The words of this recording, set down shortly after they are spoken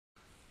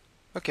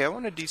Okay, I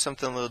want to do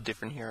something a little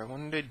different here. I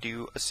wanted to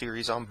do a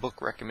series on book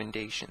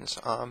recommendations.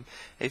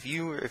 If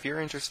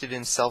you're interested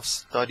in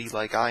self-study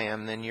like I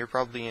am, then you're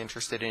probably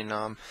interested in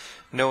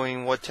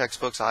knowing what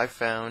textbooks I've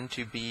found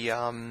to be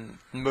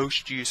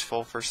most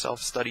useful for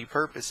self-study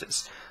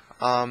purposes.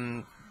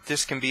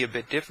 This can be a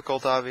bit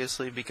difficult,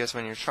 obviously, because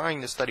when you're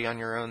trying to study on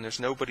your own, there's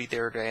nobody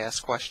there to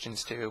ask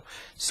questions to.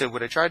 So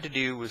what I tried to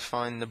do was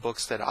find the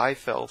books that I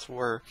felt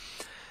were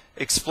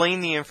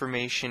explain the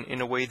information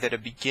in a way that a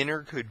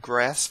beginner could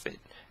grasp it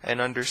and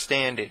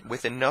understand it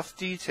with enough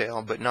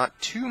detail, but not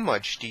too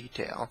much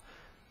detail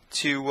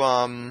to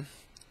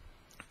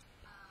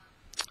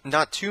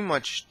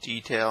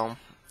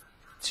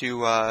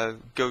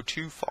go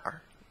too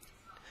far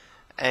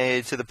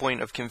to the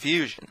point of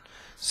confusion.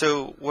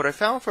 So what I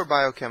found for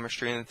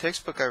biochemistry, and the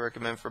textbook I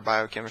recommend for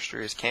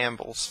biochemistry is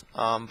Campbell's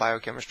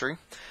Biochemistry.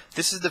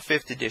 This is the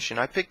 5th edition.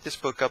 I picked this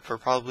book up for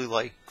probably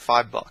like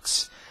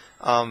 $5.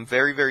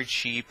 Very, very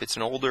cheap. It's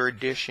an older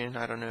edition.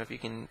 I don't know if you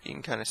can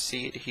kind of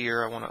see it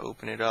here. I want to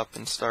open it up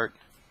and start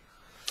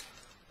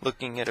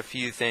looking at a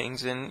few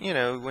things. And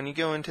when you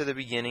go into the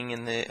beginning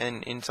and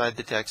inside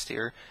the text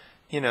here,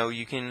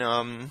 you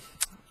can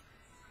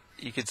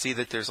see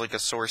that there's like a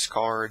source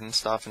card and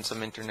stuff and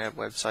some internet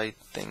website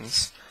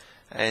things.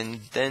 And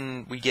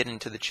then we get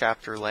into the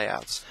chapter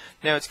layouts.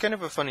 Now, it's kind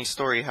of a funny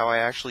story how I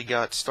actually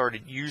got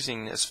started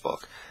using this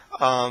book.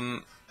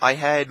 I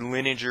had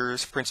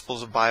Lineager's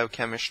Principles of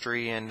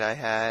Biochemistry, and I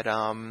had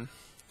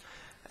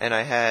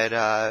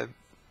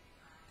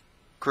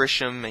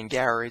Grisham and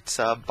Garrett's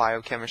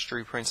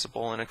Biochemistry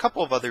Principle, and a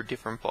couple of other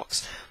different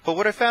books. But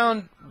what I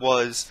found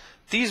was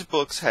these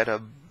books had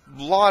a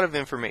lot of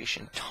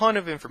information, ton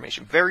of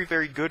information, very,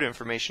 very good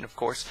information, of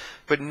course,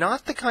 but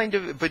not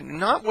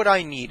what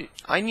I needed.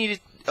 I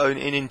needed an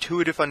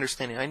intuitive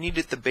understanding. I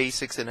needed the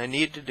basics, and I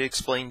needed it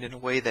explained in a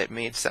way that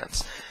made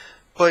sense.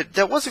 But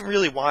that wasn't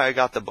really why I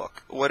got the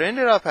book. What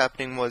ended up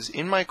happening was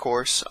in my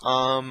course,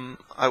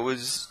 I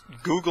was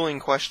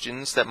Googling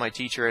questions that my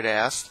teacher had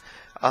asked,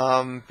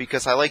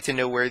 because I like to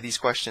know where these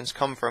questions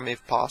come from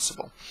if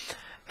possible.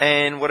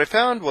 And what I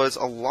found was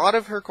a lot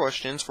of her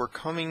questions were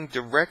coming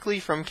directly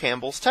from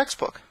Campbell's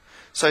textbook.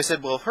 So I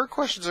said, well, if her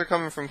questions are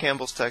coming from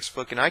Campbell's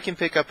textbook and I can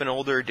pick up an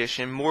older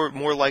edition,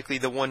 more likely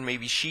the one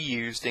maybe she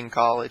used in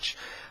college,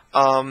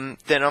 then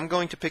I'm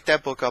going to pick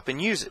that book up and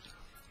use it.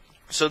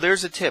 So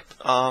there's a tip.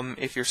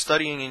 If you're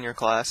studying in your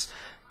class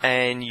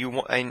and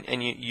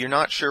you're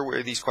not sure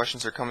where these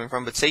questions are coming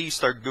from, but say you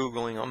start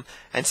Googling them,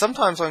 and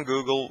sometimes on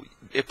Google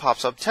it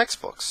pops up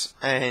textbooks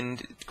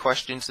and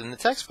questions in the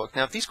textbook.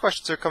 Now, if these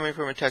questions are coming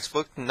from a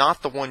textbook,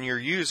 not the one you're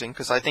using,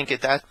 because I think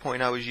at that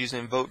point I was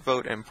using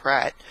Vogt and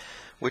Pratt,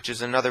 which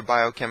is another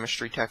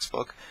biochemistry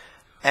textbook,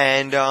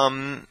 and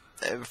that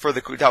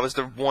was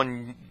the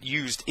one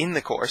used in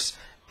the course.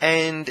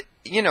 And,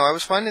 I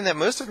was finding that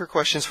most of her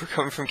questions were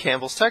coming from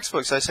Campbell's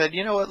textbook. So I said,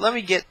 you know what, let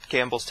me get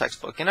Campbell's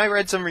textbook. And I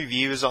read some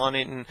reviews on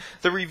it, and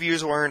the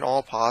reviews weren't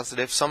all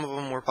positive. Some of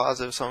them were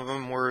positive, some of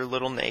them were a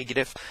little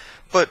negative.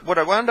 But what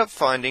I wound up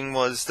finding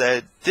was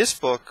that this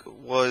book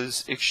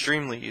was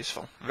extremely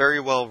useful, very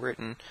well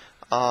written,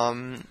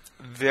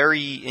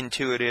 very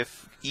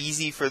intuitive,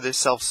 easy for the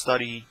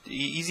self-study,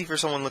 easy for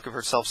someone looking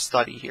for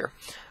self-study here.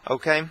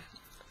 Okay?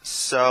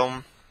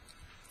 So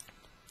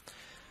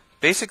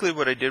basically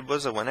what I did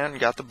was I went out and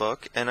got the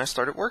book, and I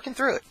started working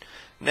through it.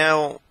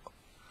 Now,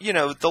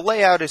 the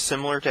layout is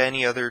similar to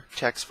any other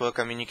textbook.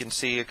 I mean, you can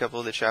see a couple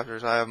of the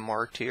chapters I have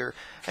marked here,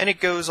 and it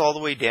goes all the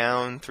way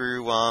down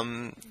through,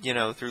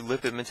 through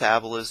lipid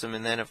metabolism,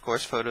 and then, of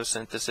course,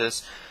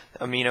 photosynthesis,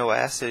 amino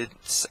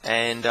acids,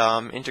 and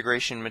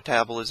integration,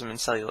 metabolism, and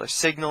cellular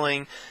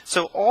signaling.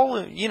 So all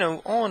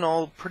in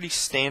all, pretty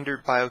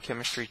standard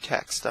biochemistry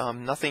text.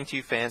 Nothing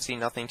too fancy,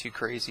 nothing too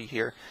crazy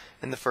here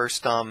in the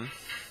first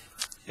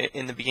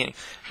in the beginning.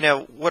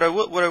 Now, what I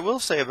will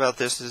say about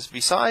this is,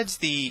 besides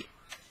the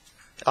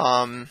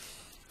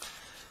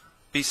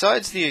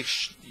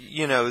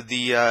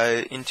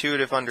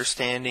intuitive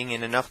understanding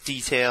and enough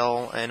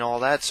detail and all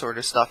that sort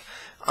of stuff,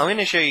 I'm going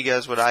to show you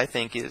guys what I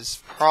think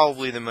is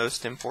probably the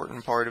most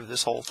important part of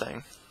this whole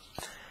thing.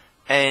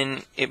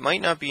 And it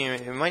might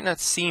not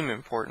seem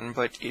important,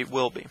 but it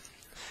will be.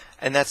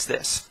 And that's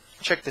this.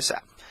 Check this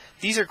out.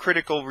 These are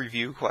critical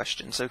review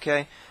questions,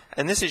 okay?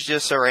 And this is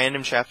just a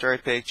random chapter I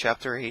picked,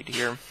 chapter 8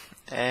 here.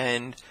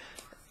 And,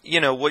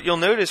 what you'll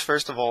notice,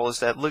 first of all, is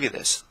that, look at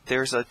this.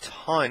 There's a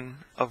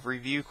ton of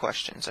review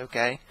questions,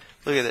 okay?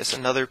 Look at this,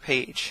 another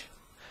page.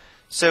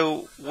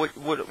 So,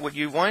 what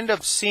you wind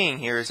up seeing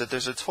here is that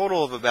there's a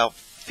total of about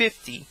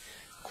 50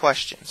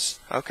 questions,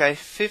 okay?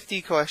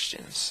 50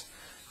 questions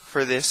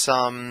for this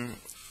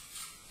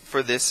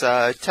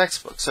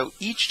textbook. So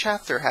each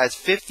chapter has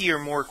 50 or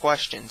more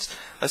questions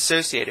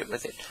associated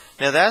with it.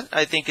 Now that,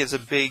 I think, is a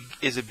big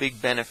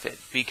benefit,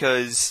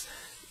 because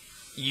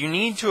you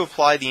need to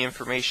apply the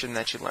information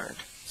that you learned.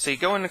 So you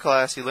go into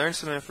class, you learn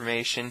some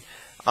information,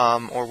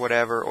 or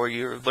whatever, or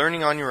you're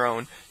learning on your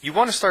own. You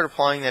want to start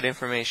applying that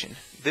information.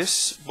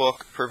 This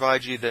book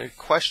provides you the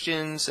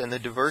questions and the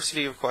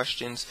diversity of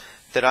questions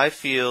that I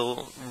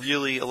feel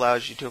really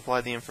allows you to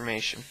apply the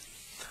information.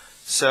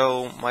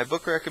 So my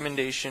book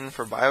recommendation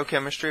for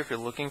biochemistry, if you're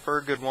looking for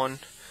a good one,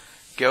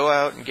 go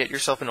out and get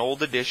yourself an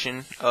old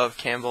edition of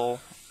Campbell's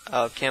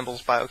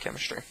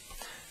Biochemistry.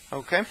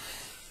 Okay?